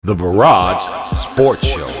The Barrage Sports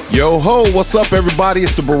Show. Yo ho, what's up everybody?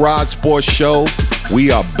 It's the Barrage Sports Show. We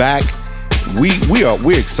are back.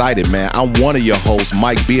 We're excited, man. I'm one of your hosts,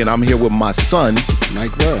 Mike B, and I'm here with my son,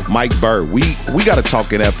 Mike Burr. Mike Burr. We got to talk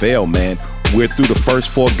NFL, man. We're through the first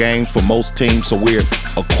 4 games for most teams, so we're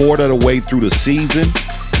a quarter of the way through the season,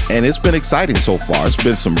 and it's been exciting so far. It's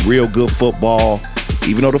been some real good football.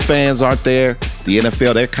 Even though the fans aren't there, the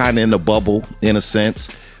NFL, they're kind of in the bubble in a sense,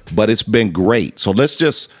 but it's been great. So let's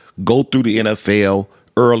just go through the NFL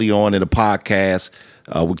early on in the podcast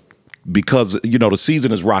because, you know, the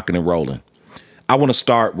season is rocking and rolling. I want to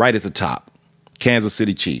start right at the top. Kansas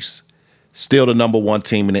City Chiefs, still the number 1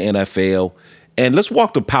 team in the NFL. And let's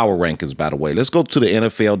walk the power rankings, by the way. Let's go to the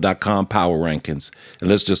NFL.com power rankings, and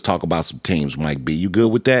let's just talk about some teams, Mike B. You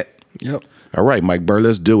good with that? Yep. All right, Mike Burr,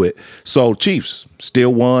 let's do it. So Chiefs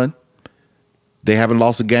still won. They haven't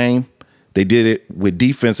lost a game. They did it with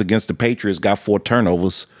defense against the Patriots, got 4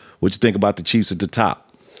 turnovers. What you think about the Chiefs at the top?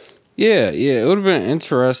 Yeah. It would have been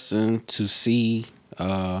interesting to see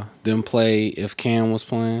them play if Cam was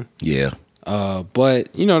playing. Yeah.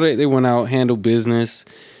 But, you know, they went out, handled business,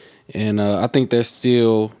 and I think they're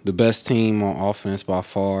still the best team on offense by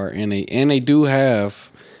far. And they do have,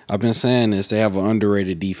 I've been saying this, they have an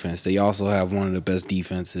underrated defense. They also have one of the best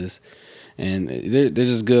defenses. And they're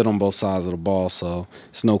just good on both sides of the ball, so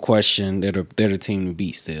it's no question they're the team to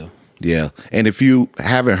beat still. Yeah, and if you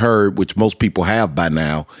haven't heard, which most people have by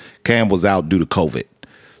now, Cam was out due to COVID.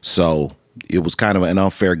 So it was kind of an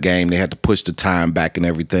unfair game. They had to push the time back and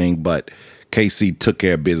everything, but KC took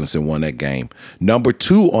care of business and won that game. Number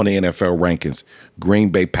 2 on the NFL rankings, Green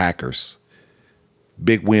Bay Packers.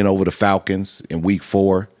 Big win over the Falcons in Week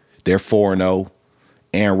 4. They're 4-0.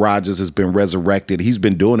 Aaron Rodgers has been resurrected. He's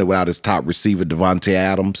been doing it without his top receiver, Devontae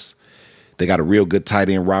Adams. They got a real good tight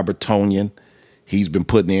end, Robert Tonyan. He's been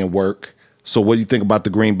putting in work. So what do you think about the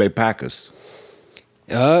Green Bay Packers?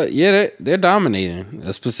 Yeah, they're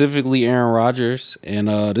dominating, specifically Aaron Rodgers. And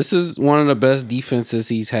this is one of the best defenses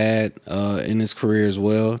he's had in his career as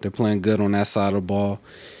well. They're playing good on that side of the ball.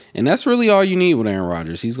 And that's really all you need with Aaron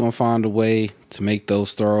Rodgers. He's going to find a way to make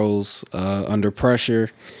those throws under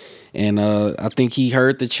pressure. And I think he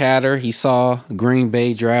heard the chatter. He saw Green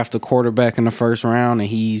Bay draft a quarterback in the first round, and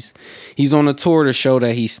he's on a tour to show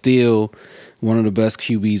that he's still one of the best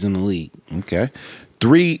QBs in the league. Okay.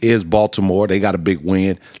 3 is Baltimore. They got a big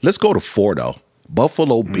win. Let's go to 4, though.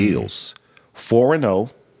 Buffalo Bills,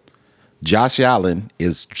 4-0. Josh Allen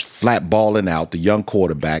is flat balling out. The young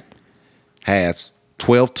quarterback has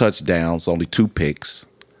 12 touchdowns, only 2 picks,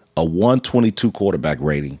 a 122 quarterback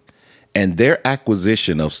rating. And their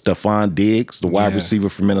acquisition of Stephon Diggs, the wide receiver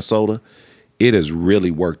from Minnesota, it has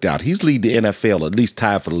really worked out. He's lead the NFL, at least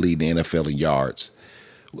tied for the lead in the NFL in yards.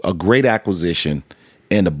 A great acquisition.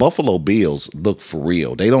 And the Buffalo Bills look for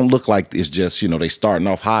real. They don't look like it's just, you know, they starting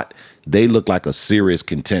off hot. They look like a serious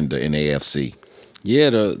contender in the AFC. Yeah,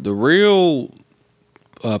 the real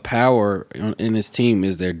power in this team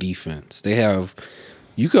is their defense. They have...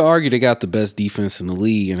 You could argue they got the best defense in the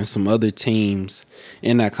league, and there's some other teams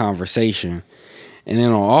in that conversation. And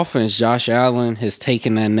then on offense, Josh Allen has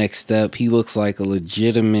taken that next step. He looks like a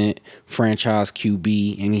legitimate franchise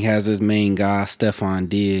QB, and he has his main guy, Stephon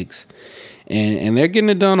Diggs. And they're getting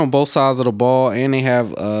it done on both sides of the ball, and they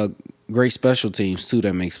have great special teams, too,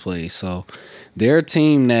 that makes plays. So they're a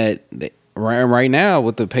team that right now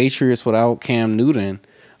with the Patriots without Cam Newton,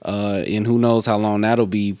 and who knows how long that'll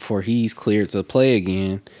be before he's cleared to play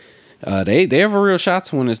again. They have a real shot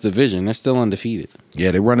to win this division. They're still undefeated. Yeah,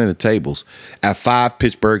 they're running the tables. At 5,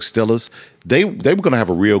 Pittsburgh Steelers. They were going to have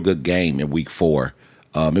a real good game in Week 4.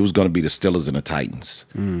 It was going to be the Steelers and the Titans.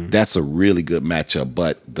 That's a really good matchup,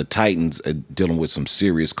 but the Titans are dealing with some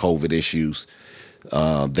serious COVID issues.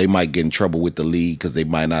 They might get in trouble with the league because they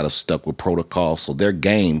might not have stuck with protocol, so their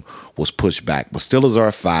game was pushed back. But Steelers are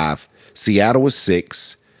at 5. Seattle is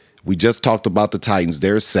 6. We just talked about the Titans.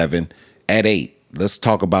 They're 7. At 8, let's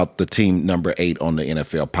talk about the team number 8 on the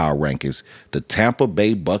NFL Power Rankings, the Tampa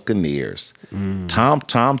Bay Buccaneers. Tom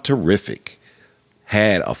Terrific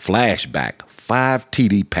had a flashback, 5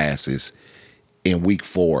 TD passes in Week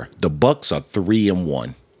 4. The Bucs are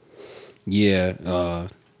 3-1. Yeah,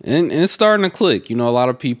 and it's starting to click. You know, a lot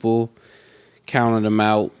of people counted them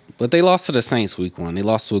out, but they lost to the Saints Week 1. They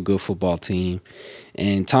lost to a good football team.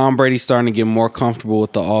 And Tom Brady's starting to get more comfortable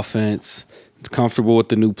with the offense, comfortable with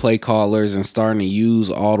the new play callers, and starting to use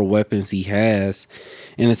all the weapons he has.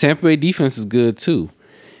 And the Tampa Bay defense is good too.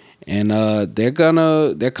 And they're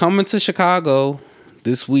coming to Chicago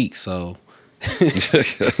this week, so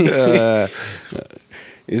it's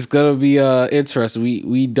gonna be interesting.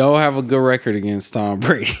 We don't have a good record against Tom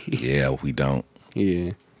Brady. Yeah, we don't.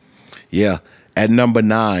 Yeah. Yeah. At number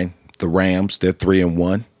 9, the Rams. They're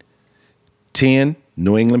 3-1. 10,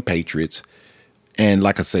 New England Patriots. And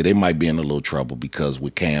like I say, they might be in a little trouble because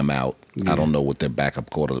with Cam out, I don't know what their backup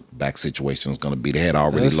quarterback situation is going to be. They had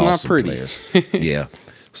already lost some players. Yeah.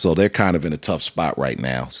 So they're kind of in a tough spot right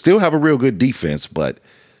now. Still have a real good defense, but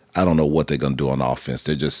I don't know what they're going to do on offense.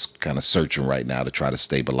 They're just kind of searching right now to try to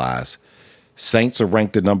stabilize. Saints are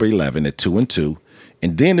ranked at number 11 at 2-2.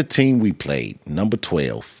 And then the team we played, number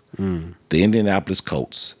 12, the Indianapolis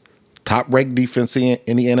Colts, top-ranked defense in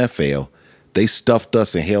the NFL. They stuffed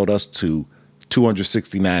us and held us to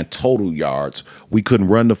 269 total yards. We couldn't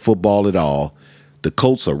run the football at all. The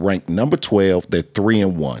Colts are ranked number 12. They're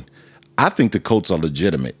 3-1. I think the Colts are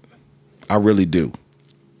legitimate. I really do.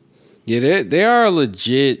 Yeah, they are a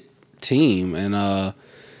legit team, and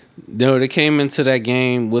they came into that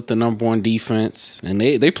game with the number 1 defense, and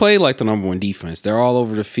they played like the number 1 defense. They're all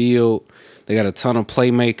over the field. They got a ton of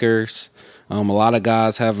playmakers. A lot of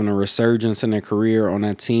guys having a resurgence in their career on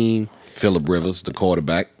that team. Phillip Rivers, the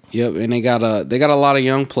quarterback. Yep, and they got a lot of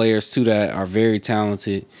young players too that are very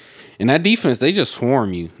talented. And that defense, they just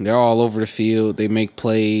swarm you. They're all over the field. They make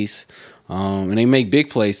plays, and they make big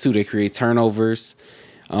plays too. They create turnovers.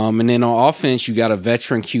 And then on offense, you got a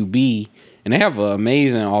veteran QB, and they have an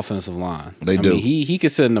amazing offensive line. They do. Mean, he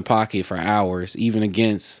could sit in the pocket for hours, even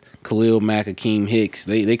against Khalil Mack, Akeem Hicks.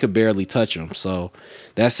 They could barely touch him. So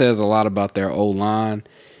that says a lot about their O-line.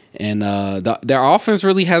 And their offense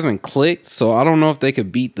really hasn't clicked, so I don't know if they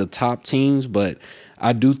could beat the top teams, but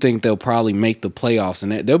I do think they'll probably make the playoffs,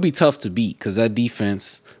 and they'll be tough to beat because that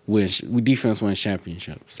defense wins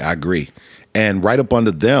championships. I agree. And right up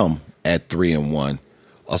under them at 3-1,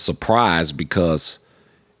 a surprise because,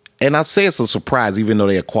 and I say it's a surprise even though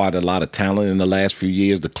they acquired a lot of talent in the last few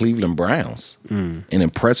years, the Cleveland Browns. An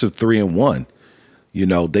impressive 3-1. You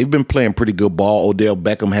know, they've been playing pretty good ball. Odell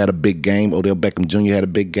Beckham had a big game. Odell Beckham Jr. had a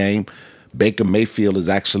big game. Baker Mayfield is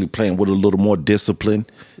actually playing with a little more discipline.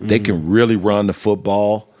 They can really run the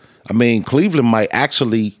football. I mean, Cleveland might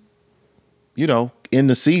actually, end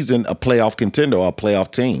the season a playoff contender or a playoff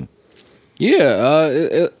team. Yeah,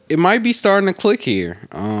 it might be starting to click here.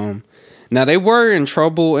 Now, they were in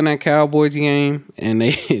trouble in that Cowboys game, and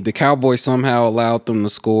the Cowboys somehow allowed them to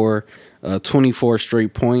score 24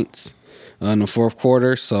 straight points in the fourth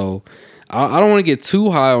quarter. So I don't want to get too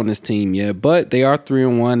high on this team yet, but they are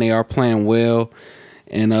 3-1. They are playing well.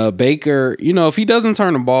 And Baker, if he doesn't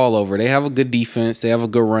turn the ball over, they have a good defense. They have a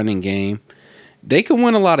good running game. They can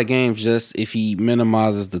win a lot of games just if he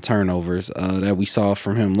minimizes the turnovers that we saw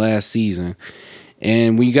from him last season.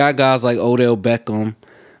 And we got guys like Odell Beckham.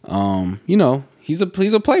 He's a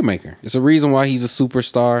playmaker. It's a reason why he's a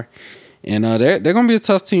superstar. And they're going to be a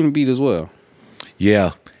tough team to beat as well.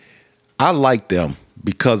 Yeah. I like them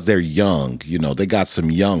because they're young. They got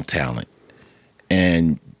some young talent.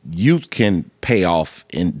 And youth can pay off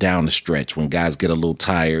down the stretch when guys get a little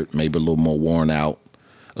tired, maybe a little more worn out,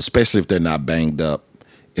 especially if they're not banged up.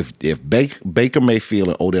 If Baker Mayfield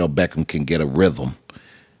and Odell Beckham can get a rhythm,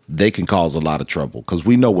 they can cause a lot of trouble. Because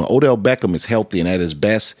we know when Odell Beckham is healthy and at his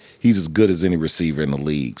best, he's as good as any receiver in the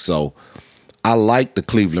league. So I like the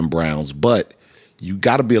Cleveland Browns, but you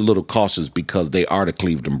got to be a little cautious because they are the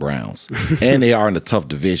Cleveland Browns and they are in a tough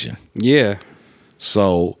division. Yeah.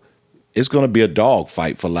 So it's going to be a dog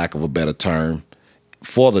fight, for lack of a better term,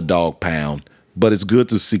 for the dog pound. But it's good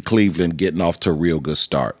to see Cleveland getting off to a real good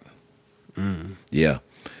start. Yeah.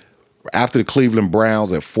 After the Cleveland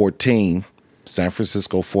Browns at 14, San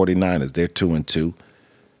Francisco 49ers, they're 2-2.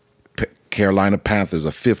 Carolina Panthers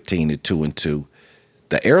are 15 at 2-2.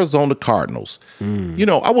 The Arizona Cardinals,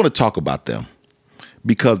 I want to talk about them.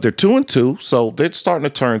 Because they're 2-2, so they're starting to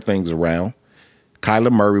turn things around.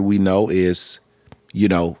 Kyler Murray, we know, is,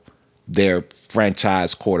 their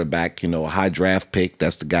franchise quarterback, a high draft pick.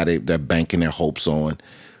 That's the guy they're banking their hopes on.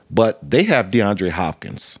 But they have DeAndre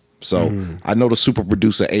Hopkins. So I know the super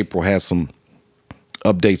producer April has some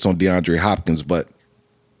updates on DeAndre Hopkins. But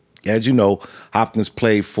as you know, Hopkins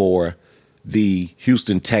played for the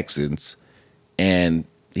Houston Texans, and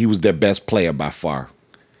he was their best player by far.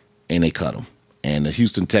 And they cut him. And the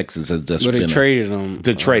Houston Texans has just been... But they traded him.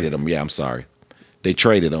 They traded him, yeah, I'm sorry. They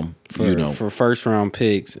traded him, for first-round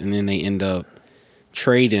picks, and then they end up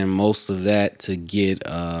trading most of that to get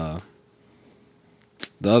the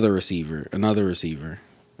another receiver.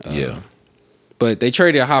 Yeah. But they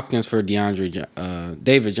traded Hopkins for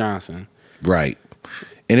David Johnson. Right.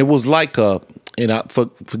 And it was like,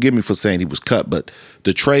 forgive me for saying he was cut, but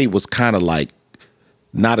the trade was kind of like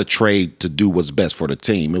not a trade to do what's best for the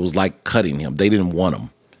team. It was like cutting him. They didn't want him.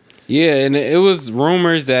 Yeah, and it was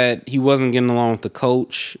rumors that he wasn't getting along with the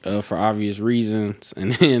coach for obvious reasons,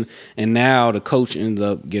 and now the coach ends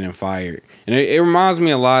up getting fired. And it reminds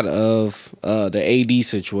me a lot of the AD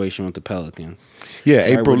situation with the Pelicans. Yeah,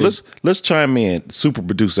 Right, April, where let's chime in. Super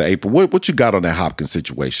producer April, what you got on that Hopkins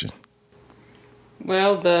situation?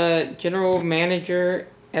 Well, the general manager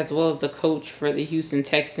as well as the coach for the Houston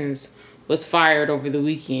Texans was fired over the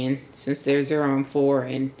weekend since they're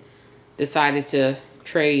 0-4 and decided to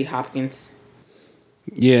trade Hopkins.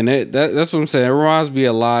 Yeah, and that's what I'm saying. It reminds me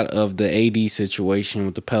a lot of the AD situation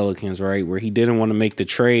with the Pelicans, right? Where he didn't want to make the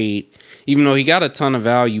trade, even though he got a ton of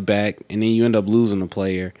value back, and then you end up losing the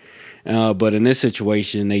player. But in this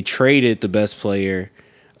situation, they traded the best player,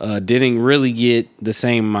 didn't really get the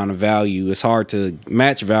same amount of value. It's hard to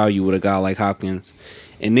match value with a guy like Hopkins.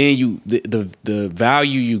 And then the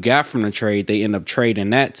value you got from the trade, they end up trading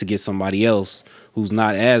that to get somebody else who's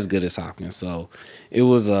not as good as Hopkins. So it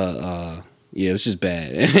was it was just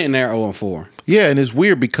bad. And they're 0-4. Yeah, and it's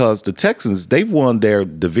weird because the Texans, they've won their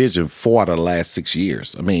division 4 out of the last 6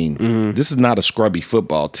 years. I mean, This is not a scrubby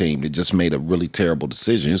football team that just made a really terrible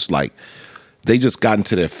decision. It's like they just got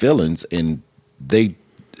into their feelings and they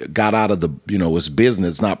got out of the, it's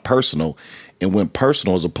business, not personal, and went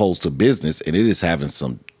personal as opposed to business, and it is having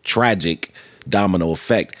some tragic domino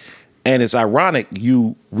effect. And it's ironic,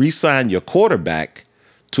 you re-sign your quarterback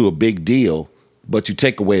to a big deal, but you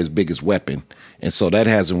take away his biggest weapon. And so that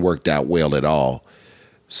hasn't worked out well at all.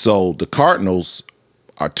 So the Cardinals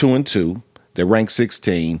are 2-2. They're ranked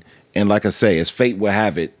 16. And like I say, as fate will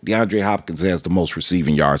have it, DeAndre Hopkins has the most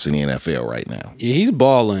receiving yards in the NFL right now. Yeah, he's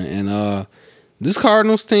balling. And this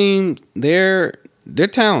Cardinals team, they're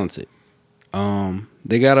talented.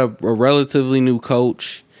 They got a relatively new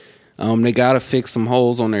coach. They got to fix some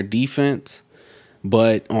holes on their defense.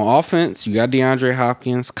 But on offense, you got DeAndre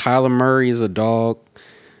Hopkins. Kyler Murray is a dog.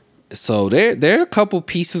 So they're a couple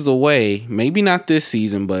pieces away. Maybe not this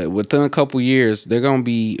season, but within a couple years, they're going to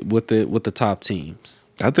be with the top teams.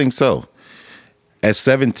 I think so. At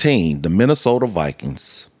 17, the Minnesota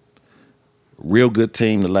Vikings, real good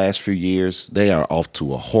team the last few years. They are off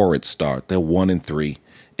to a horrid start. They're 1-3.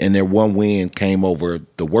 And their one win came over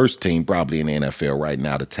the worst team probably in the NFL right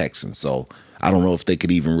now, the Texans. So I don't know if they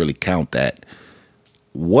could even really count that.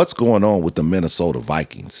 What's going on with the Minnesota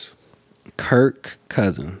Vikings? Kirk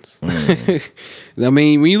Cousins. I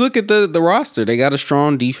mean, when you look at the roster, they got a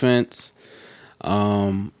strong defense.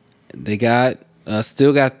 They got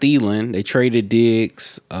still got Thielen. They traded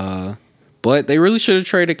Diggs, but they really should have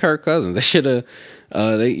traded Kirk Cousins. They should have.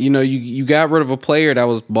 You got rid of a player that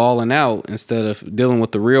was balling out instead of dealing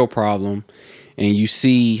with the real problem. And you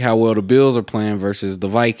see how well the Bills are playing versus the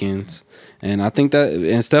Vikings. And I think that,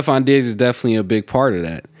 and Stephon Diggs is definitely a big part of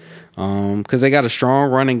that. Because they got a strong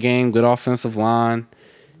running game, good offensive line,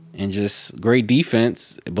 and just great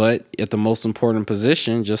defense. But at the most important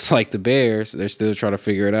position, just like the Bears, they're still trying to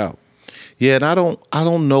figure it out. Yeah, and I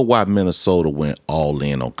don't know why Minnesota went all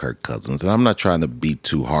in on Kirk Cousins. And I'm not trying to be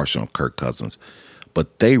too harsh on Kirk Cousins,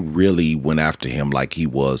 but they really went after him like he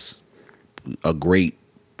was a great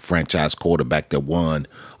franchise quarterback that won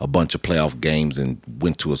a bunch of playoff games and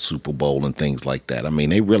went to a Super Bowl and things like that. I mean,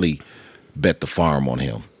 they really bet the farm on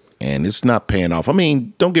him, and it's not paying off. I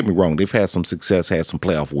mean, don't get me wrong. They've had some success, had some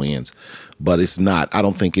playoff wins, but it's not. I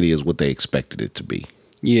don't think it is what they expected it to be.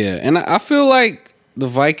 Yeah, and I feel like the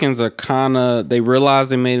Vikings are they realize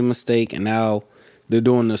they made a mistake, and now they're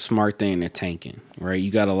doing the smart thing. They're tanking, right? You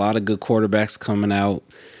got a lot of good quarterbacks coming out.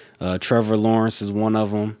 Trevor Lawrence is one of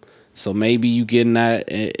them. So maybe you get in that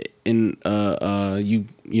get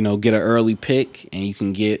an early pick and you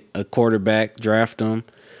can get a quarterback, draft him,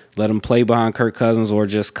 let him play behind Kirk Cousins, or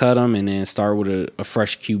just cut him and then start with a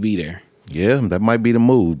fresh QB there. Yeah, that might be the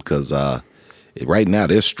move because right now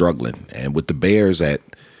they're struggling, and with the Bears at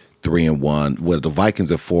 3-1, with the Vikings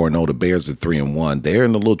at 4-0, the Bears at 3-1, they're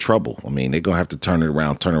in a little trouble. I mean, they're gonna have to turn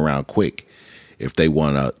around quick if they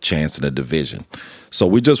want a chance in the division. So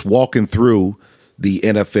we're just walking through the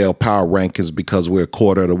NFL power rankings because we're a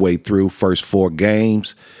quarter of the way through, first 4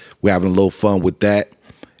 games. We're having a little fun with that.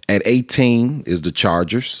 At 18 is the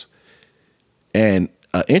Chargers. And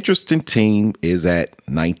an interesting team is at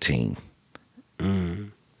 19.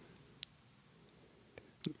 The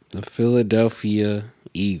Philadelphia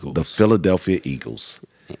Eagles. The Philadelphia Eagles.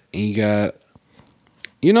 And you got,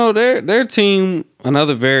 their team,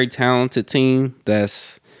 another very talented team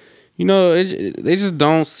that's, they just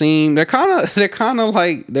don't seem. They're kind of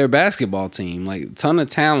like their basketball team, like a ton of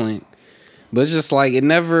talent, but it's just like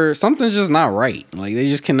something's just not right. Like they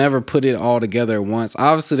just can never put it all together at once.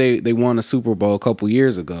 Obviously, they won a Super Bowl a couple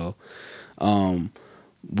years ago,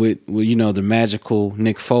 with the magical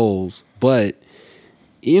Nick Foles. But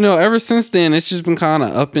ever since then, it's just been kind of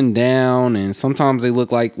up and down, and sometimes they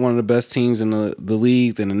look like one of the best teams in the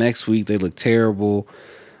league. Then the next week they look terrible.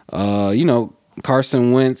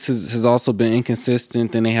 Carson Wentz has also been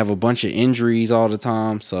inconsistent. Then they have a bunch of injuries all the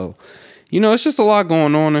time. So, it's just a lot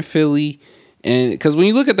going on in Philly. And because when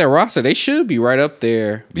you look at their roster, they should be right up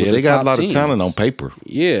there. Yeah, they got a lot of talent on paper.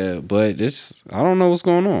 Yeah, but I don't know what's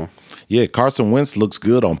going on. Yeah, Carson Wentz looks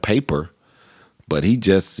good on paper, but he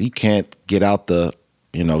can't get out the.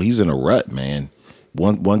 He's in a rut, man.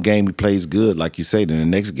 One game he plays good, like you said. In the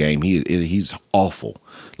next game, he's awful.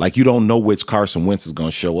 Like you don't know which Carson Wentz is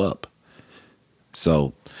going to show up.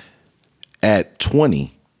 So, at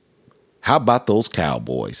 20, how about those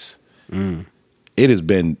Cowboys? It has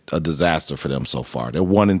been a disaster for them so far. They're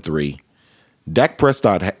 1-3. Dak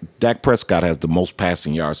Prescott has the most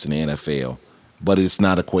passing yards in the NFL, but it's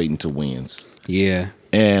not equating to wins. Yeah.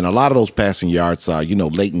 And a lot of those passing yards are,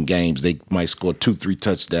 late in games, they might score 2-3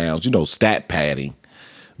 touchdowns, stat padding.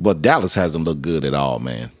 But Dallas hasn't looked good at all,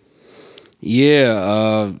 man.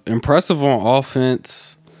 Yeah, impressive on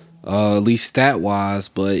offense, at least stat-wise.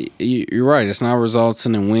 But you're right, it's not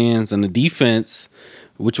resulting in wins. And the defense,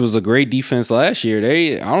 which was a great defense last year,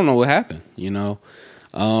 I don't know what happened,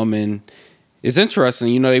 And it's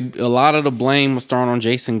interesting, a lot of the blame was thrown on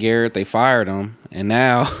Jason Garrett. They fired him, and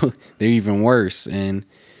now they're even worse.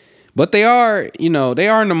 But they are, they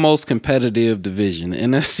are in the most competitive division, the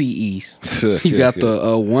NFC East. You got the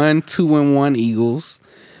 1-2-1 Eagles,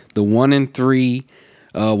 the 1-3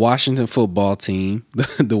 Washington football team,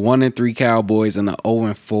 the 1-3 Cowboys, and the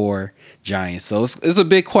 0-4 Giants. So it's a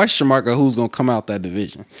big question mark of who's going to come out that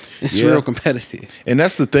division. It's real competitive. And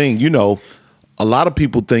that's the thing, a lot of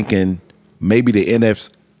people thinking maybe the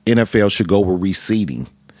NFL should go with reseeding.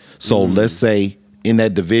 So let's say in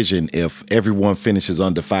that division, if everyone finishes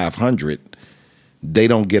under 500, they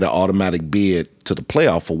don't get an automatic bid to the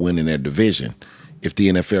playoff for winning their division. If the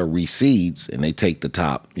NFL reseeds and they take the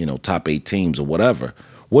top 8 teams or whatever.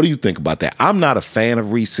 What do you think about that? I'm not a fan of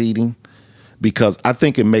reseeding because I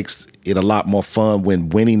think it makes it a lot more fun when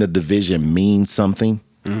winning a division means something.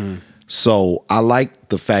 So I like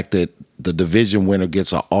the fact that the division winner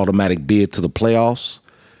gets an automatic bid to the playoffs.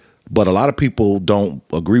 But a lot of people don't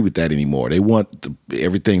agree with that anymore. They want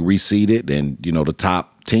everything reseeded and, the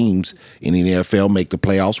top teams in the NFL make the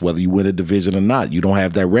playoffs whether you win a division or not. You don't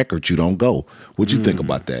have that record, you don't go. What do you think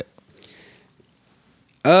about that?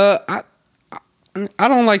 I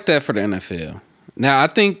don't like that for the NFL. Now, I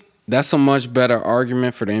think that's a much better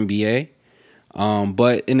argument for the NBA.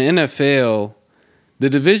 But in the NFL, the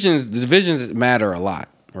divisions matter a lot.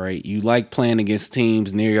 Right, you like playing against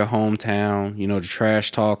teams near your hometown. The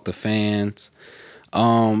trash talk, the fans.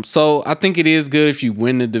 So I think it is good if you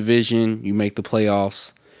win the division, you make the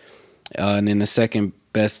playoffs, and then the second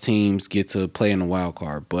best teams get to play in the wild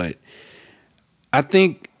card. But I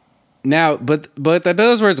think now, but that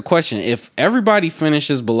does raise a question: if everybody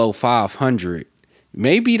finishes below 500,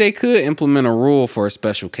 maybe they could implement a rule for a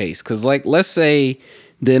special case. Because, let's say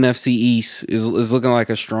the NFC East is looking like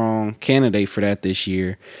a strong candidate for that this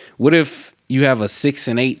year. What if you have a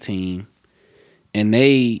 6-8 team and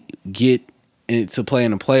they get to play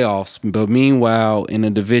in the playoffs, but meanwhile in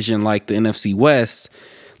a division like the NFC West,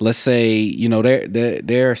 let's say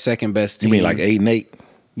they're second best team. You mean like 8-8?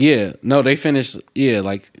 Yeah, no, they finished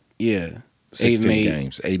 16 8-8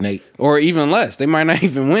 games, 8-8, or even less. They might not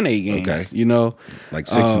even win 8 games. Okay, like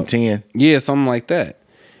 6-10. Yeah, something like that.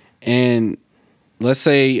 And let's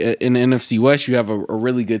say in the NFC West, you have a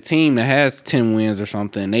really good team that has 10 wins or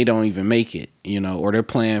something. They don't even make it, or they're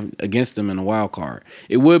playing against them in a wild card.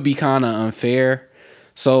 It would be kind of unfair.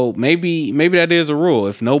 So maybe that is a rule.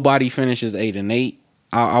 If nobody finishes 8-8,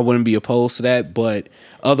 I wouldn't be opposed to that. But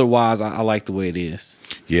otherwise, I like the way it is.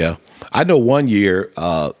 Yeah. I know one year,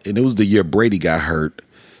 and it was the year Brady got hurt,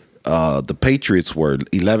 the Patriots were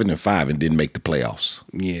 11-5 and didn't make the playoffs.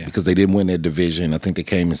 Yeah. Because they didn't win their division. I think they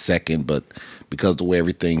came in second, but because of the way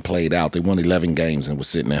everything played out, they won 11 games and were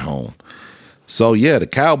sitting at home. So, yeah, the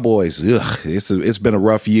Cowboys, it's been a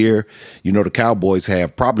rough year. The Cowboys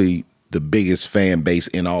have probably the biggest fan base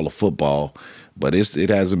in all of football, but it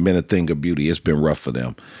hasn't been a thing of beauty. It's been rough for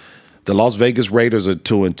them. The Las Vegas Raiders are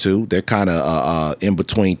 2-2. They're kind of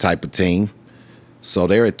in-between type of team. So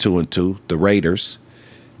they're at 2-2, the Raiders.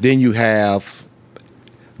 Then you have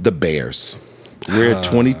the Bears. We're at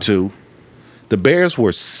 22. The Bears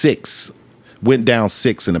were 6, went down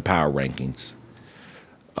 6 in the power rankings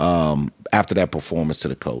after that performance to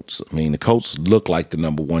the Colts. I mean, the Colts looked like the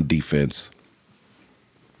number one defense,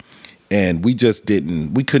 and we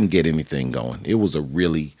couldn't get anything going. It was a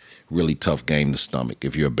really, really tough game to stomach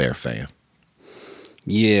if you're a Bear fan.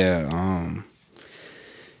 Yeah,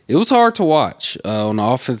 it was hard to watch on the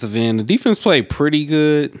offensive end. The defense played pretty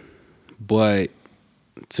good, but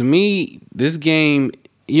to me, this game,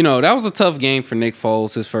 that was a tough game for Nick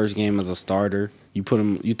Foles. His first game as a starter. You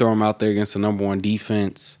throw him out there against the number one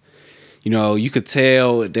defense. You could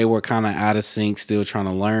tell they were kind of out of sync, still trying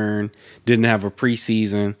to learn. Didn't have a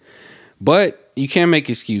preseason, but you can't make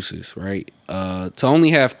excuses, right? To only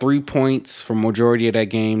have 3 points for majority of that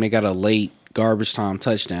game, they got a late garbage time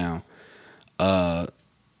touchdown.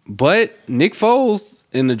 But Nick Foles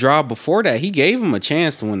in the drive before that, he gave him a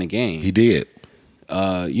chance to win the game. He did.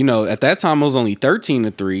 At that time it was only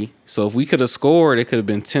 13-3. So if we could have scored, it could have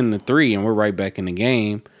been 10-3, and we're right back in the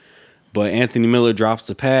game. But Anthony Miller drops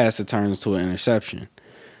the pass, it turns to an interception.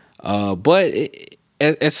 But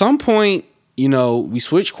at some point, we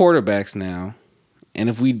switch quarterbacks now, and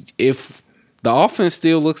if the offense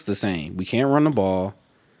still looks the same, we can't run the ball.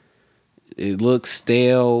 It looks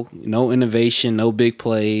stale, no innovation, no big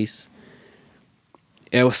plays.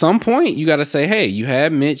 At some point, you got to say, hey, you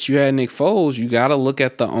had Mitch, you had Nick Foles. You got to look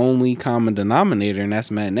at the only common denominator, and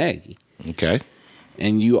that's Matt Nagy. Okay.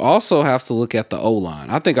 And you also have to look at the O-line.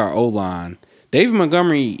 I think our O-line, David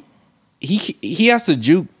Montgomery, he has to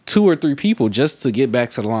juke 2 or 3 people just to get back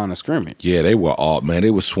to the line of scrimmage. Yeah, they were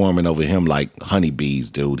they were swarming over him like honeybees,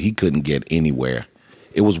 dude. He couldn't get anywhere.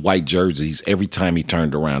 It was white jerseys every time he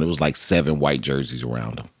turned around. It was like 7 white jerseys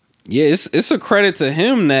around him. Yeah, it's a credit to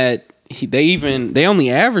him that they only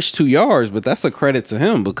averaged 2 yards, but that's a credit to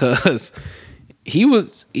him because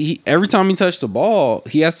he every time he touched the ball,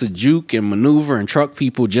 he has to juke and maneuver and truck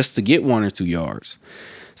people just to get 1 or 2 yards.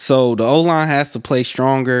 So the O-line has to play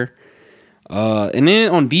stronger. And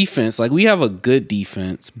then on defense, like we have a good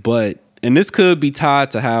defense, and this could be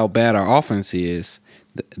tied to how bad our offense is.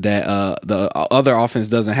 That the other offense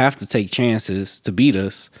doesn't have to take chances to beat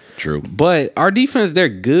us. True. But our defense, they're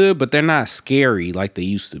good, but they're not scary like they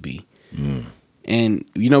used to be. And,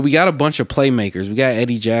 we got a bunch of playmakers. We got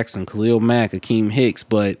Eddie Jackson, Khalil Mack, Akeem Hicks,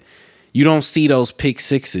 but you don't see those pick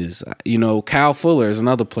sixes. Kyle Fuller is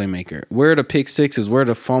another playmaker. Where are the pick sixes? Where are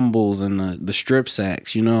the fumbles and the strip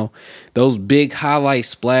sacks? Those big highlight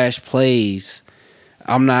splash plays.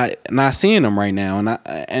 I'm not seeing them right now,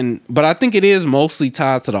 but I think it is mostly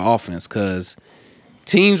tied to the offense because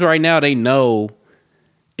teams right now, they know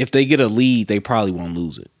if they get a lead, they probably won't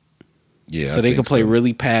lose it. Yeah, so they can play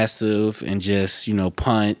really passive and just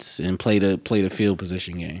punts and play the field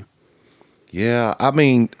position game. Yeah, I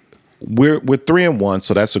mean we're 3-1,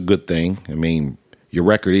 so that's a good thing. I mean your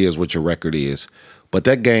record is what your record is, but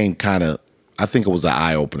that game I think it was an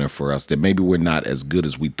eye opener for us that maybe we're not as good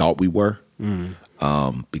as we thought we were.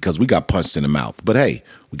 Because we got punched in the mouth. But hey,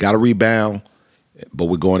 we got to rebound. But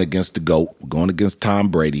we're going against the GOAT. We're going against Tom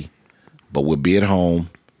Brady. But we'll be at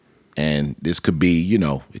home, and this could be,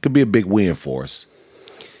 it could be a big win for us.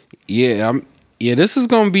 Yeah, this is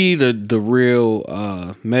going to be the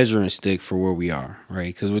real measuring stick for where we are,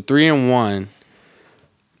 right? Because we're 3-1,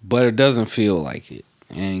 but it doesn't feel like it.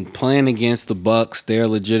 And playing against the Bucs, they're a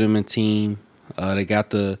legitimate team. They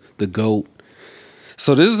got the GOAT.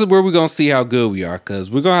 So this is where we're going to see how good we are because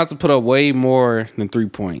we're going to have to put up way more than 3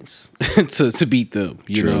 points to beat them.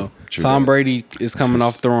 True. Tom Brady is coming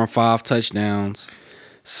off throwing 5 touchdowns.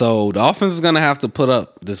 So the offense is going to have to put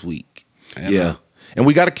up this week. Yeah. And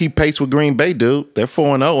we got to keep pace with Green Bay, dude. They're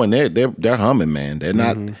 4-0 and they're humming, man. They're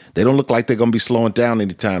not they don't look like they're going to be slowing down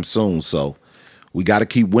anytime soon. So we got to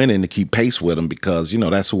keep winning to keep pace with them because,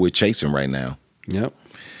 that's who we're chasing right now. Yep.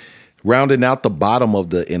 Rounding out the bottom of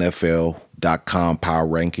the NFL.com power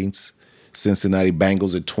rankings, Cincinnati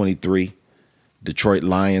Bengals at 23, Detroit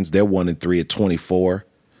Lions, they're 1-3 at 24.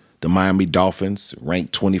 The Miami Dolphins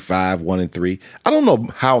ranked 25, 1-3. I don't know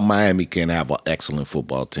how Miami can have an excellent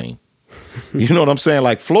football team. You know what I'm saying?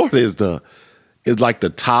 Like Florida is like the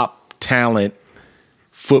top talent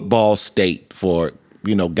football state for,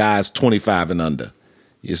 guys 25 and under.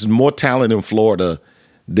 There's more talent in Florida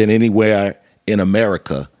than anywhere in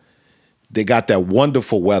America. They got that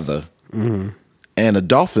wonderful weather. And the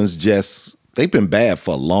Dolphins they've been bad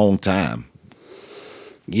for a long time.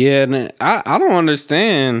 Yeah, and I don't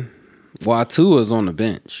understand why Tua's on the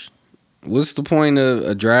bench. What's the point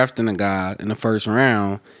of drafting a guy in the first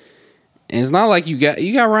round? And it's not like you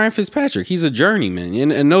got Ryan Fitzpatrick. He's a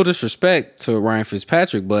journeyman. And no disrespect to Ryan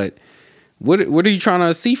Fitzpatrick, but what are you trying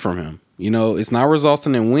to see from him? It's not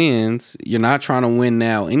resulting in wins. You're not trying to win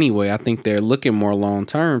now anyway. I think they're looking more long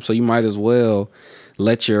term, so you might as well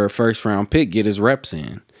let your first round pick get his reps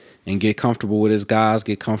in. and get comfortable with his guys,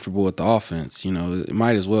 get comfortable with the offense. You know, it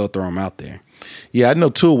might as well throw him out there. Yeah, I know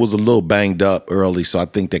Tua was a little banged up early, so I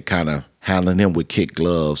think they're kind of handling him with kid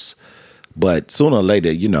gloves. But sooner or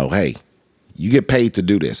later, you know, hey, you get paid to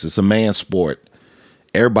do this. It's a man's sport.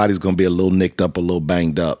 Everybody's going to be a little nicked up, a little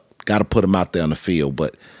banged up. Got to put them out there on the field.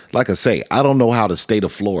 But like I say, I don't know how the state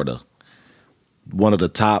of Florida, one of the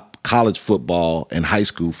top college football and high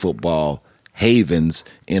school football havens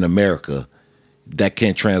in America, that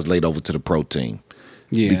can't translate over to the pro team.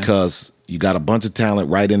 Yeah. Because you got a bunch of talent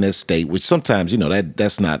right in that state, which sometimes, you know,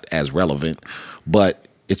 that's not as relevant, but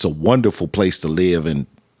it's a wonderful place to live, and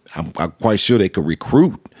I'm quite sure they could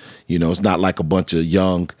recruit. You know, it's not like a bunch of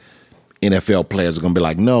young NFL players are going to be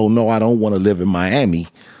like, no, I don't want to live in Miami,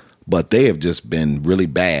 but they have just been really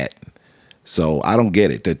bad. So I don't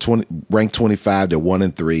get it. They're ranked 25, they're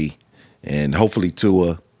 1-3, and hopefully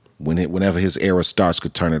Tua, whenever his era starts,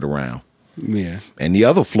 could turn it around. Yeah. And the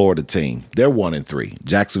other Florida team, they're 1-3.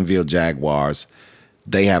 Jacksonville Jaguars,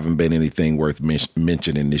 they haven't been anything worth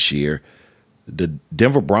mentioning this year. The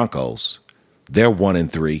Denver Broncos, they're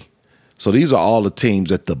 1-3. So these are all the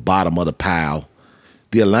teams at the bottom of the pile.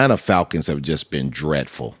 The Atlanta Falcons have just been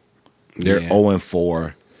dreadful. They're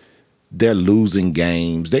 0-4. They're losing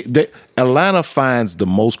games. Atlanta finds the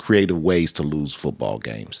most creative ways to lose football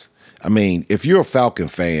games. I mean, if you're a Falcon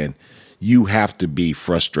fan, you have to be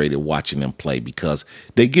frustrated watching them play because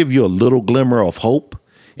they give you a little glimmer of hope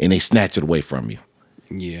and they snatch it away from you.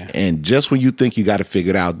 Yeah. And just when you think you got it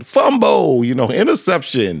figured out, fumble, you know,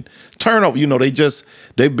 interception, turnover, you know,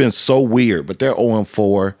 they've been so weird, but they're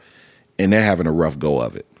 0-4 and they're having a rough go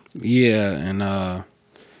of it. Yeah, and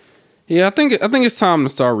I think it's time to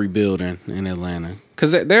start rebuilding in Atlanta,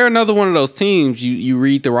 because they're another one of those teams. You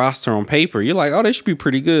read the roster on paper, you're like, oh, they should be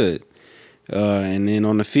pretty good, and then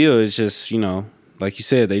on the field, it's just, you know, like you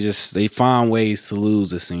said, they find ways to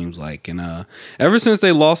lose. It seems like, and ever since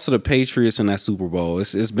they lost to the Patriots in that Super Bowl,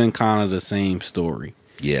 it's been kind of the same story.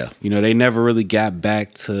 Yeah, you know, they never really got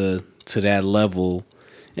back to that level,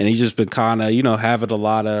 and they just been kind of, you know, having a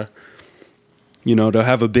lot of. You know, they'll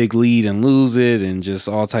have a big lead and lose it and just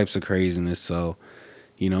all types of craziness. So,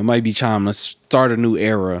 you know, it might be time to start a new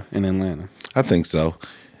era in Atlanta. I think so.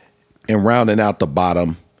 And rounding out the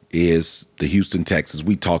bottom is the Houston Texans.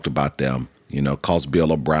 We talked about them. You know, cost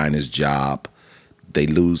Bill O'Brien his job. They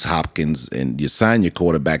lose Hopkins, and you sign your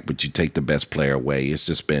quarterback, but you take the best player away. It's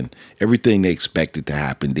just been everything they expected to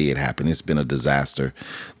happen did happen. It's been a disaster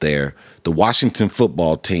there. The Washington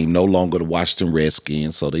football team, no longer the Washington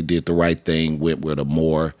Redskins, so they did the right thing with a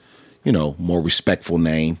more respectful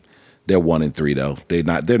name. They're 1-3 though.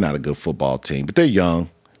 They're not a good football team, but they're young.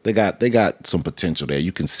 They got some potential there.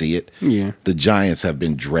 You can see it. Yeah. The Giants have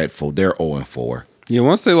been dreadful. They're 0-4. Yeah,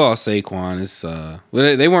 once they lost Saquon, it's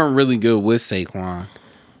they weren't really good with Saquon.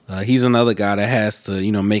 He's another guy that has to,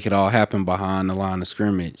 you know, make it all happen behind the line of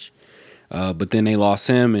scrimmage. But then they lost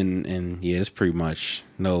him, and yeah, it's pretty much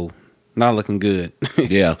not looking good.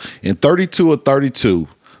 Yeah, in 32 of 32,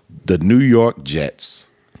 the New York Jets.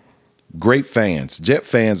 Great fans. Jet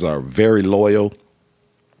fans are very loyal.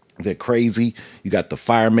 They're crazy. You got the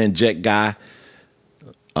fireman jet guy.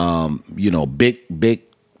 You know, big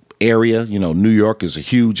area. You know, New York is a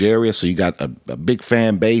huge area, so you got a big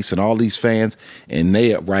fan base and all these fans, and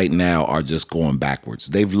they right now are just going backwards.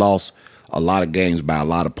 They've lost a lot of games by a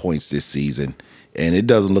lot of points this season, and it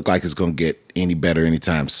doesn't look like it's going to get any better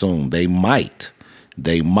anytime soon. They might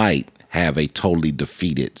have a totally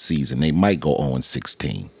defeated season. They might go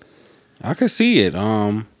 0-16. I could see it.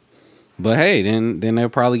 But hey, then they'll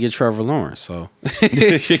probably get Trevor Lawrence, so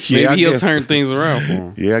maybe he'll turn things around for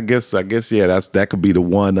him. Yeah, I guess yeah, that could be the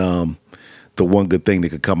one good thing that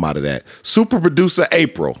could come out of that. Super producer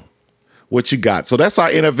April, what you got? So that's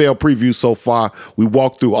our NFL preview so far. We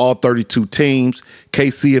walked through all 32 teams.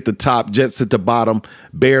 KC at the top, Jets at the bottom,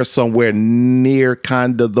 Bears somewhere near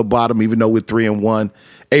kind of the bottom, even though we're 3-1.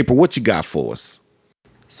 April, what you got for us?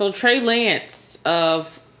 So Trey Lance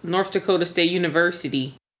of North Dakota State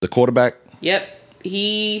University. The quarterback? Yep.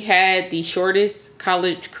 He had the shortest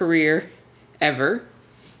college career ever.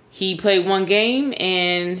 He played one game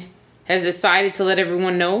and has decided to let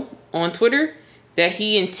everyone know on Twitter that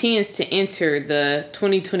he intends to enter the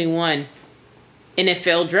 2021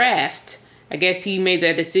 NFL draft. I guess he made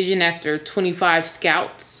that decision after 25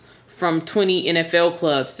 scouts from 20 NFL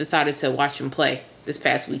clubs decided to watch him play this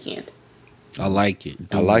past weekend. I like it.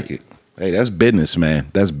 I like it. Hey, that's business, man.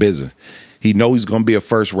 That's business. He knows he's going to be a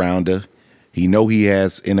first rounder. He know he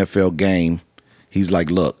has NFL game. He's like,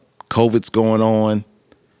 look, COVID's going on.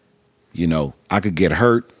 You know, I could get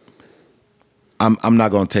hurt. I'm not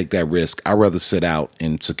going to take that risk. I'd rather sit out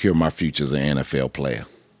and secure my future as an NFL player.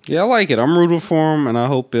 Yeah, I like it. I'm rooting for him, and I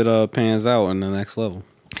hope it pans out in the next level.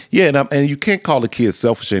 Yeah, and you can't call the kids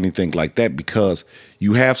selfish or anything like that because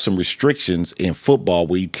you have some restrictions in football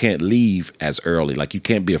where you can't leave as early. Like you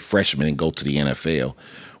can't be a freshman and go to the NFL,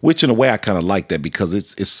 which in a way I kind of like that because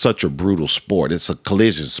it's such a brutal sport. It's a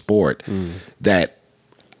collision sport that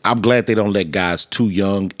I'm glad they don't let guys too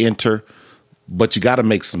young enter. But you got to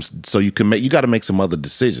make some so you got to make some other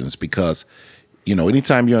decisions because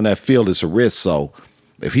anytime you're on that field, it's a risk. So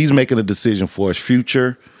if he's making a decision for his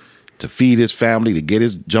future, to feed his family, to get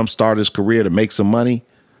his jumpstart his career, to make some money,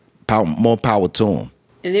 more power to him.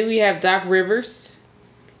 And then we have Doc Rivers.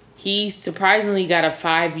 He surprisingly got a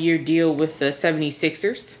 5-year deal with the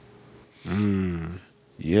 76ers.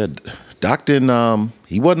 Yeah, Doc didn't.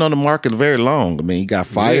 He wasn't on the market very long. I mean, he got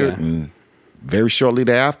fired, and very shortly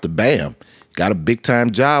thereafter, bam, got a big time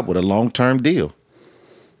job with a long term deal.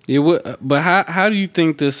 Yeah, but how do you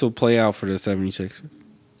think this will play out for the 76ers?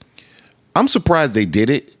 I'm surprised they did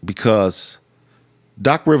it because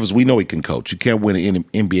Doc Rivers, we know he can coach. You can't win an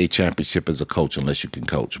NBA championship as a coach unless you can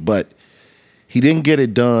coach. But he didn't get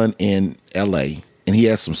it done in L.A., and he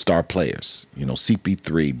has some star players.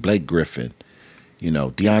 CP3, Blake Griffin,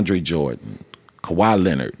 DeAndre Jordan, Kawhi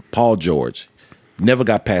Leonard, Paul George. Never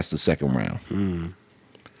got past the second round.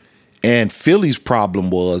 And Philly's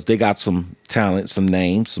problem was they got some talent, some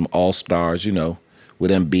names, some all-stars,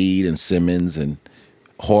 with Embiid and Simmons and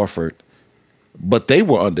Horford. But they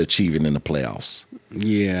were underachieving in the playoffs.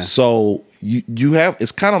 Yeah. So you have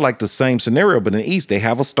it's kind of like the same scenario, but in the East they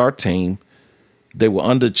have a star team. They were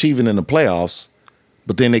underachieving in the playoffs,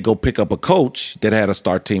 but then they go pick up a coach that had a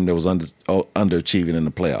star team that was underachieving in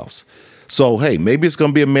the playoffs. So hey, maybe it's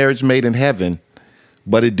going to be a marriage made in heaven,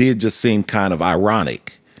 but it did just seem kind of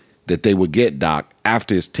ironic that they would get Doc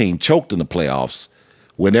after his team choked in the playoffs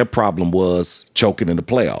when their problem was choking in the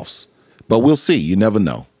playoffs. But we'll see. You never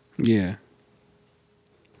know. Yeah.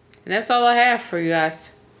 And that's all I have for you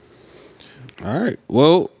guys. All right.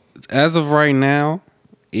 Well, as of right now,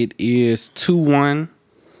 it is 2-1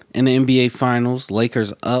 in the NBA Finals.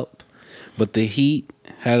 Lakers up, but the Heat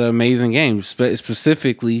had an amazing game.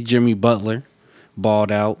 Specifically, Jimmy Butler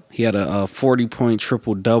balled out. He had a 40-point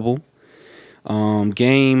triple-double.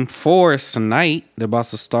 Game 4 is tonight. They're about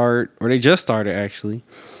to start, or they just started actually.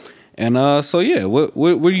 And what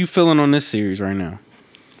are you feeling on this series right now?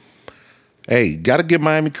 Hey, gotta give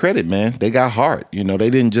Miami credit, man. They got heart. They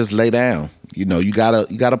didn't just lay down. You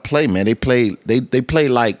gotta play, man. They play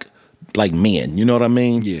like men. You know what I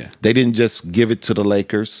mean? Yeah. They didn't just give it to the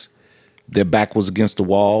Lakers. Their back was against the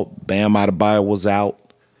wall. Bam Adebayo was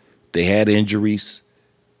out. They had injuries.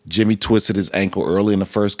 Jimmy twisted his ankle early in the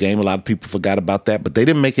first game. A lot of people forgot about that, but they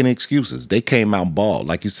didn't make any excuses. They came out and balled.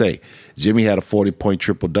 Like you say, Jimmy had a 40-point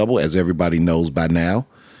triple-double, as everybody knows by now.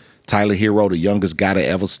 Tyler Hero, the youngest guy to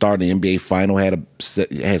ever start in the NBA final, had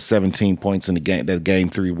 17 points in the game, that Game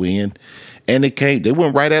 3 win. And they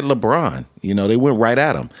went right at LeBron. They went right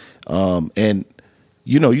at him.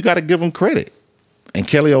 You got to give them credit. And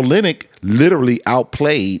Kelly Olynyk literally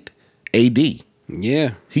outplayed AD.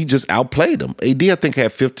 Yeah. He just outplayed him. AD, I think,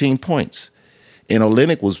 had 15 points. And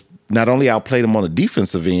Olynyk was not only outplayed him on the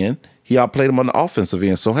defensive end, he outplayed him on the offensive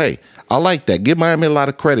end. So, hey, I like that. Give Miami a lot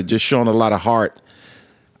of credit, just showing a lot of heart.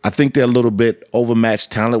 I think they're a little bit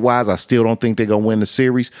overmatched talent-wise. I still don't think they're going to win the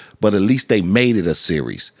series, but at least they made it a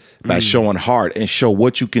series by showing heart and show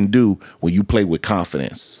what you can do when you play with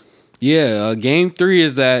confidence. Yeah, Game 3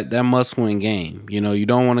 is that must-win game. You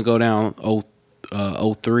don't want to go down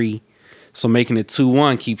 0-3, so making it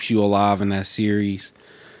 2-1 keeps you alive in that series.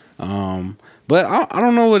 But I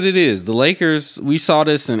don't know what it is. The Lakers, we saw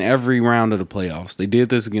this in every round of the playoffs. They did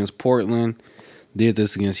this against Portland, did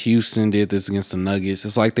this against Houston, did this against the Nuggets.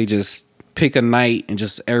 It's like they just pick a night and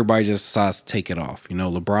everybody just decides to take it off.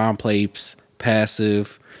 LeBron plays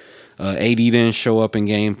passive. AD didn't show up in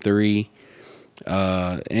Game 3.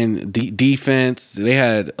 And defense, they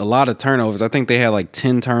had a lot of turnovers. I think they had like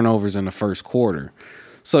 10 turnovers in the first quarter.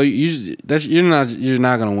 So you're not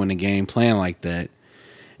going to win the game playing like that.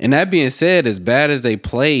 And that being said, as bad as they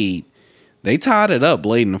played, they tied it up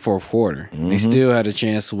late in the fourth quarter. Mm-hmm. They still had a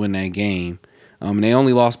chance to win that game. And they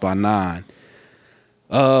only lost by 9.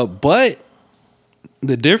 But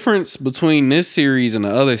the difference between this series and the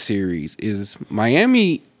other series is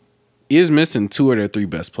Miami is missing 2 of their 3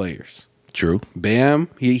 best players. True. Bam,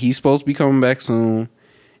 he's supposed to be coming back soon,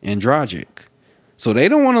 and Dragic. So they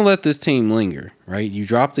don't want to let this team linger, right? You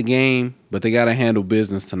dropped the game, but they got to handle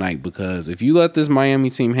business tonight because if you let this Miami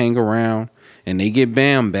team hang around and they get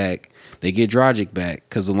Bam back, they get Dragic back,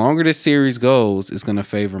 because the longer this series goes, it's going to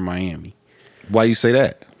favor Miami. Why you say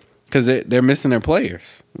that? because they're missing their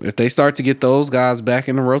players. If they start to get those guys back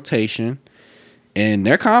in the rotation, and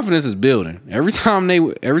their confidence is building every time they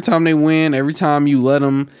win, every time you let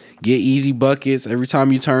them get easy buckets, every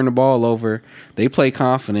time you turn the ball over, they play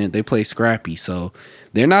confident, they play scrappy. So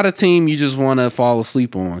they're not a team you just want to fall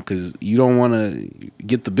asleep on because you don't want to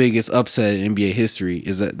get the biggest upset in NBA history.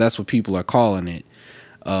 That's what people are calling it.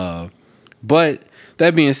 But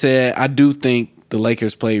that being said, I do think the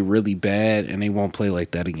Lakers play really bad and they won't play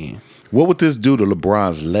like that again. What would this do to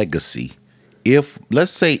LeBron's legacy?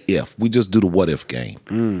 Let's say we just do the what if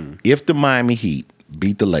game. If the Miami Heat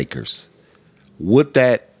beat the Lakers, would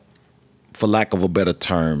that, for lack of a better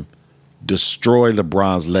term, destroy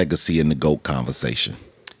LeBron's legacy in the GOAT conversation?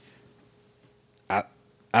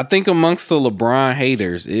 I think amongst the LeBron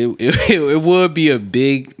haters, it would be a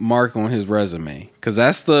big mark on his resume because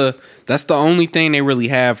that's the only thing they really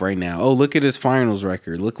have right now. Oh, look at his finals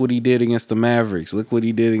record. Look what he did against the Mavericks. Look what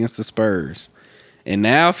he did against the Spurs. And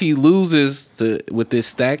now if he loses with this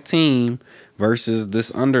stacked team versus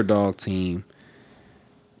this underdog team,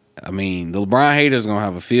 I mean, the LeBron haters going to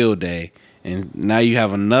have a field day. And now you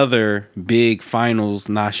have another big finals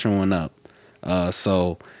not showing up.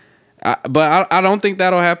 But I don't think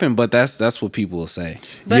that'll happen, but that's what people will say.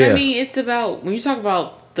 But yeah. I mean, it's about, when you talk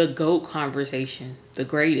about the GOAT conversation, the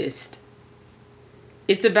greatest,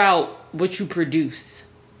 it's about what you produce.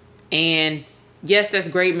 And yes, that's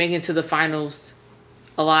great making it to the finals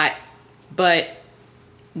a lot, but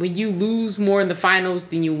when you lose more in the finals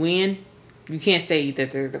than you win, you can't say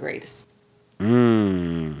that they're the greatest.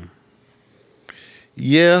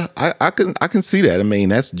 Yeah, I can see that. I mean,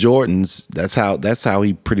 that's Jordan's. That's how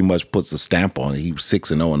he pretty much puts a stamp on it. He was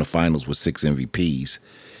 6-0 in the finals with 6 MVPs.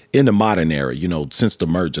 In the modern era, since the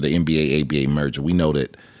merger, the NBA ABA merger, we know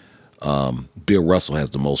that Bill Russell has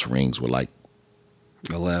the most rings with like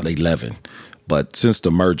 11. But since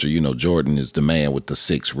the merger, Jordan is the man with the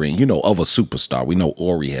 6 ring. Of a superstar. We know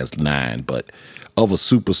Ori has 9, but of a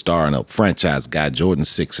superstar and a franchise guy, Jordan's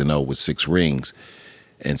 6-0 with 6 rings.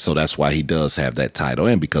 And so that's why he does have that title,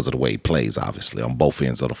 and because of the way he plays, obviously, on both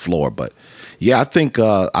ends of the floor. But yeah, I think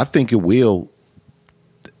it will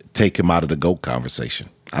take him out of the GOAT conversation.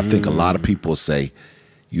 I think a lot of people say,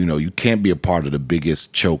 you can't be a part of the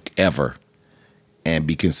biggest choke ever and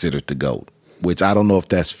be considered the GOAT. Which I don't know if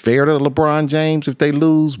that's fair to LeBron James if they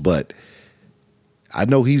lose, but I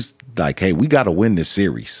know he's like, hey, we got to win this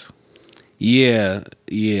series. Yeah.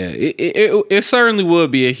 It certainly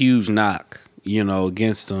would be a huge knock,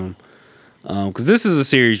 against them. Because this is a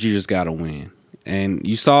series you just got to win. And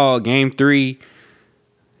you saw Game 3,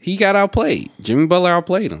 he got outplayed. Jimmy Butler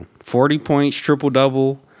outplayed him. 40 points,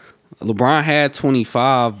 triple-double. LeBron had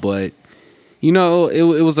 25, but, it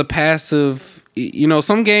was a passive.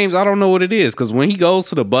 Some games, I don't know what it is. Because when he goes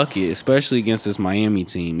to the bucket, especially against this Miami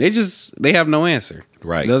team, they have no answer.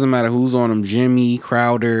 Right. It doesn't matter who's on them, Jimmy,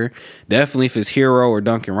 Crowder, definitely if it's Hero or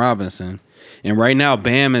Duncan Robinson. And right now,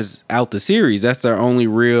 Bam is out the series. That's their only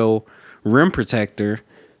real rim protector.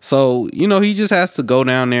 So, he just has to go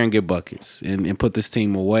down there and get buckets and put this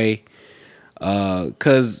team away.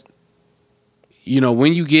 Because,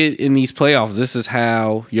 when you get in these playoffs, this is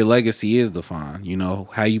how your legacy is defined.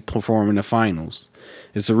 How you perform in the finals.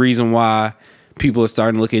 It's the reason why people are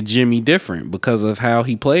starting to look at Jimmy different because of how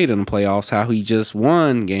he played in the playoffs, how he just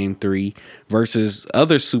won Game 3 versus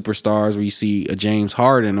other superstars where you see a James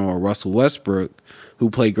Harden or a Russell Westbrook who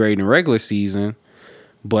play great in the regular season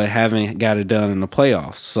but haven't got it done in the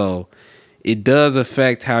playoffs. So it does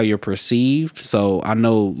affect how you're perceived. So I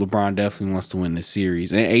know LeBron definitely wants to win this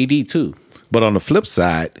series, and AD too. But on the flip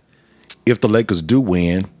side, if the Lakers do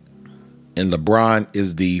win and LeBron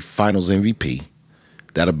is the finals MVP,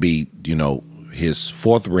 that'll be, his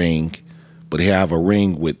 4th ring, but he'll have a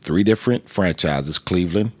ring with 3 different franchises,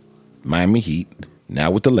 Cleveland, Miami Heat, now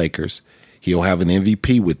with the Lakers. He'll have an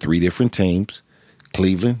MVP with 3 different teams,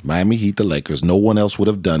 Cleveland, Miami Heat, the Lakers. No one else would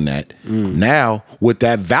have done that. Now, would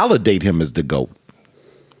that validate him as the GOAT?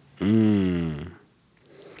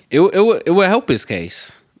 It would help his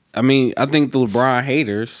case. I mean, I think the LeBron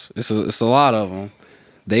haters, it's a lot of them,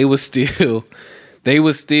 they would still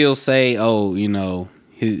say, oh,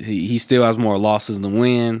 he still has more losses than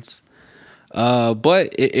wins.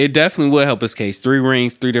 But it definitely will help his case. 3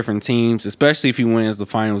 rings, 3 different teams, especially if he wins the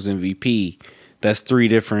finals MVP. That's 3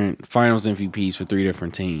 different finals MVPs for 3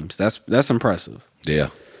 different teams. That's impressive. Yeah.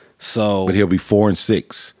 So, but he'll be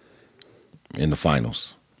 4-6 in the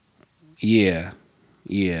finals. Yeah.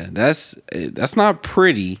 That's not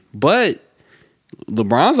pretty. But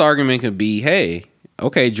LeBron's argument could be, hey,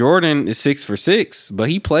 okay, Jordan is 6 for 6, but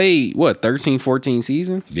he played 13, 14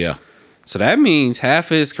 seasons. Yeah. So that means half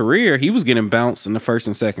of his career, he was getting bounced in the first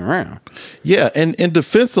and second round. Yeah, and in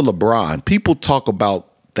defense of LeBron, people talk about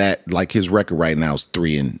that like his record right now is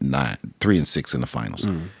 3-9, 3-6 in the finals.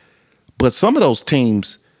 But some of those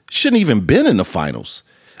teams shouldn't even been in the finals.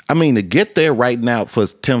 I mean, to get there right now for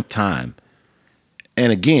his 10th time.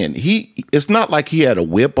 And again, it's not like he had a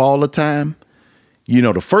whip all the time. You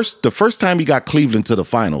know, the first time he got Cleveland to the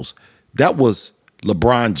finals, that was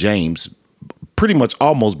LeBron James pretty much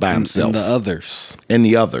almost by himself. And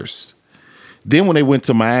the others. Then when they went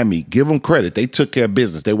to Miami, give them credit. They took care of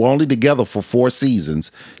business. They were only together for 4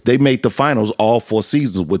 seasons. They made the finals all 4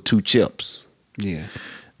 seasons with 2 chips. Yeah.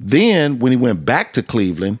 Then when he went back to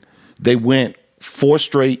Cleveland, they went 4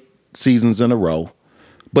 straight seasons in a row.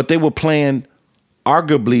 But they were playing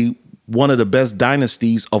arguably one of the best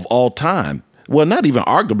dynasties of all time. Well, not even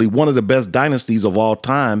arguably, one of the best dynasties of all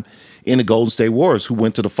time in the Golden State Warriors, who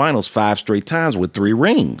went to the finals 5 straight times with 3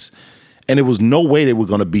 rings. And there was no way they were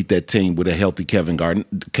going to beat that team with a healthy Kevin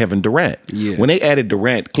Durant. Yeah. When they added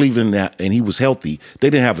Durant, Cleveland, and he was healthy, they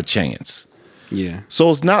didn't have a chance. Yeah. So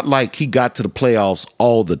it's not like he got to the playoffs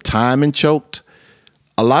all the time and choked.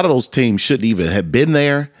 A lot of those teams shouldn't even have been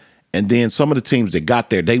there. And then some of the teams that got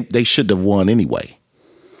there, they should have won anyway.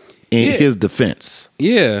 In his defense.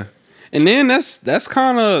 Yeah. And then that's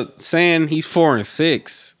kind of saying he's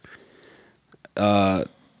 4-6.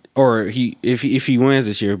 Or if he wins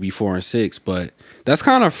this year, he'll be 4-6. But that's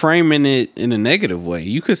kind of framing it in a negative way.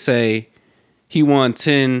 You could say he won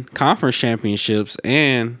 10 conference championships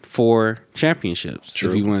and 4 championships. True.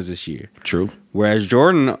 If he wins this year. True. Whereas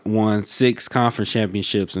Jordan won 6 conference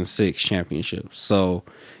championships and 6 championships. So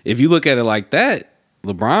if you look at it like that,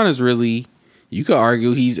 LeBron is really, you could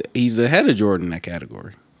argue he's ahead of Jordan in that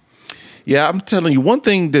category. Yeah, I'm telling you, one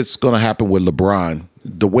thing that's going to happen with LeBron,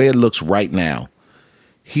 the way it looks right now,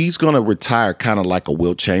 he's going to retire kind of like a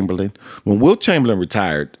Wilt Chamberlain. When Wilt Chamberlain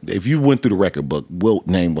retired, if you went through the record book, Wilt's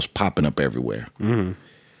name was popping up everywhere. Mm-hmm.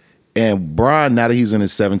 And Bron, now that he's in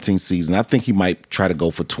his 17th season, I think he might try to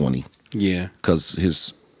go for 20. Yeah.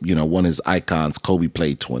 Because one of his icons, Kobe,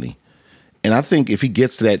 played 20. And I think if he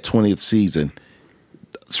gets to that 20th season,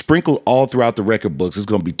 sprinkled all throughout the record books, it's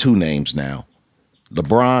going to be 2 names now.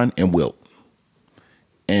 LeBron and Wilt.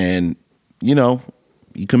 And,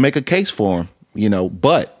 you can make a case for him,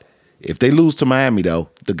 but if they lose to Miami, though,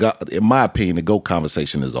 in my opinion, the GOAT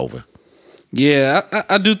conversation is over. Yeah,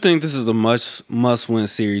 I do think this is a must-win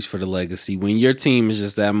series for the legacy when your team is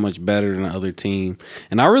just that much better than the other team.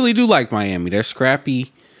 And I really do like Miami. They're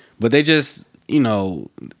scrappy, but they just,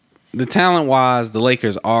 the talent-wise, the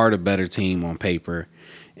Lakers are the better team on paper.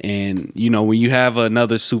 And, when you have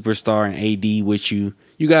another superstar in AD with you,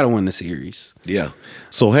 you got to win the series. Yeah.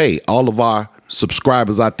 So, hey, all of our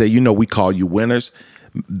subscribers out there, we call you winners.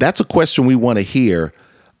 That's a question we want to hear.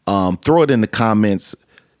 Throw it in the comments.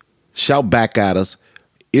 Shout back at us.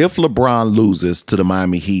 If LeBron loses to the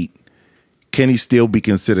Miami Heat, can he still be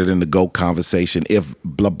considered in the GOAT conversation? If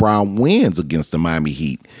LeBron wins against the Miami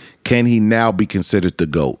Heat, can he now be considered the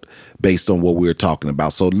GOAT based on what we're talking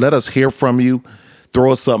about? So let us hear from you.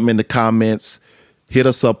 Throw us something in the comments. Hit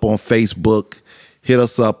us up on Facebook. Hit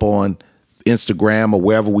us up on Instagram or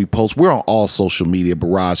wherever we post. We're on all social media,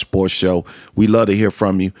 Barrage Sports Show. We love to hear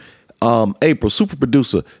from you. April, super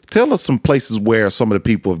producer, tell us some places where some of the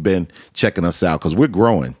people have been checking us out because we're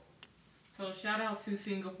growing. So shout out to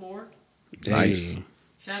Singapore. Nice. Hey.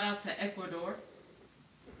 Shout out to Ecuador.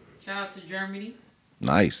 Shout out to Germany.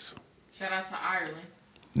 Nice. Shout out to Ireland.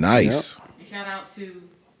 Nice. Yep. And shout out to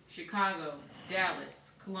Chicago,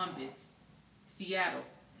 Dallas, Columbus, Seattle.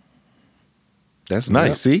 That's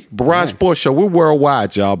nice. Yep. See? Barrage Nice. Sports Show. We're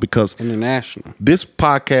worldwide, y'all, because International. this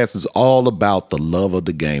podcast is all about the love of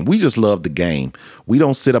the game. We just love the game. We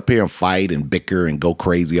don't sit up here and fight and bicker and go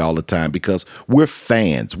crazy all the time because we're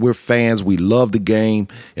fans. We're fans. We love the game,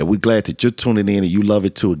 and we're glad that you're tuning in and you love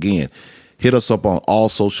it too. Again, hit us up on all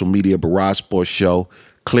social media, Barrage Sports Show.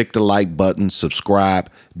 Click the like button, subscribe.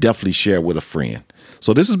 Definitely share with a friend.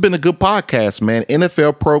 So this has been a good podcast, man.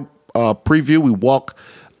 NFL preview. We walk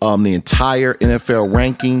the entire NFL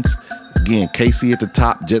rankings. Again, KC at the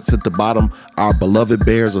top, Jets at the bottom. Our beloved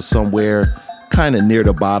Bears are somewhere kind of near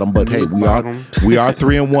the bottom, but hey, we are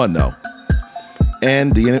 3-1 though.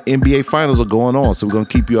 And the NBA finals are going on, so we're going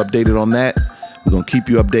to keep you updated on that. We're going to keep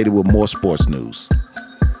you updated with more sports news.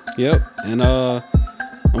 Yep. And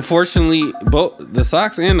unfortunately, both the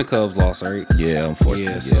Sox and the Cubs lost, right? Yeah,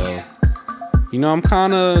 unfortunately. Yeah, so I'm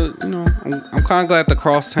kind of I'm kind of glad the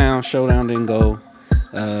Crosstown Showdown didn't go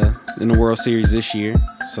in the World Series this year.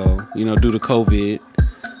 So due to COVID,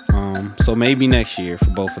 so maybe next year for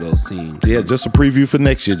both of those teams. Yeah, just a preview for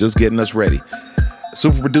next year, just getting us ready.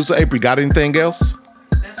 Super producer April, got anything else?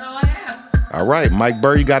 That's all I have. All right, Mike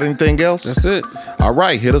Burr, you got anything else? That's it. All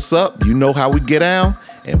right, hit us up. You know how we get down,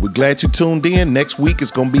 and we're glad you tuned in. Next week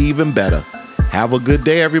it's going to be even better. Have a good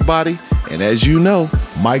day, everybody. And as you know,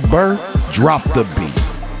 Mike Burr, drop the beat.